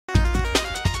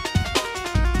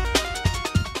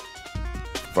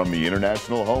From the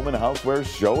International Home and Houseware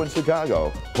Show in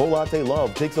Chicago, Whole Latte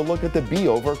Love takes a look at the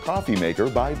b.over coffee maker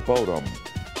by Bodum.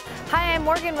 Hi, I'm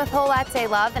Morgan with Whole Latte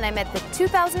Love, and I'm at the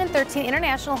 2013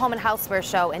 International Home and Houseware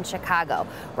Show in Chicago.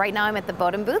 Right now I'm at the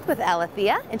Bodum booth with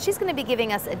Alethea, and she's going to be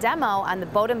giving us a demo on the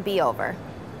Bodum b.over.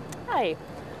 Hi.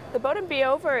 The Bodum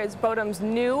b.over is Bodum's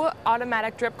new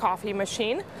automatic drip coffee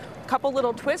machine. A couple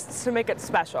little twists to make it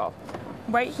special.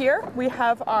 Right here we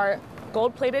have our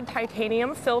gold-plated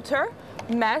titanium filter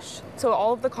mesh, so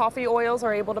all of the coffee oils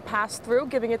are able to pass through,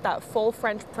 giving it that full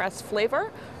French press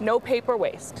flavor. No paper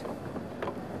waste.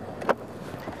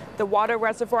 The water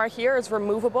reservoir here is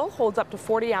removable, holds up to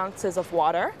 40 ounces of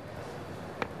water.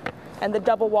 And the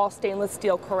double wall stainless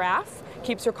steel carafe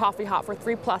keeps your coffee hot for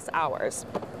 3+ hours.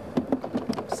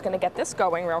 Just gonna get this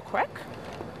going real quick.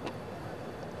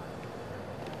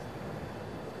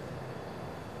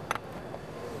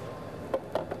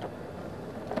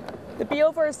 The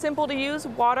b.over is simple to use,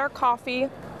 water, coffee,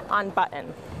 on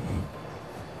button.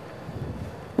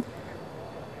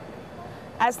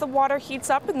 As the water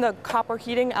heats up in the copper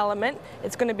heating element,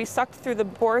 it's going to be sucked through the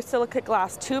borosilicate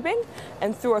glass tubing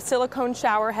and through a silicone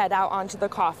shower head out onto the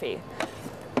coffee.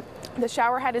 The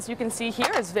shower head, as you can see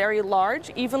here, is very large,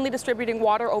 evenly distributing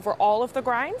water over all of the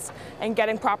grinds and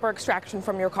getting proper extraction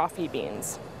from your coffee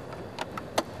beans.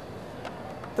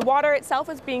 The water itself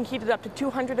is being heated up to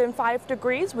 205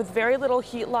 degrees with very little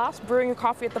heat loss, brewing your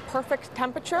coffee at the perfect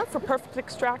temperature for perfect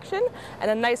extraction and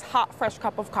a nice hot, fresh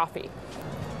cup of coffee.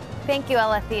 Thank you,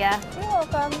 Alethea. You're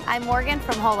welcome. I'm Morgan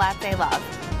from Whole Latte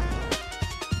Love.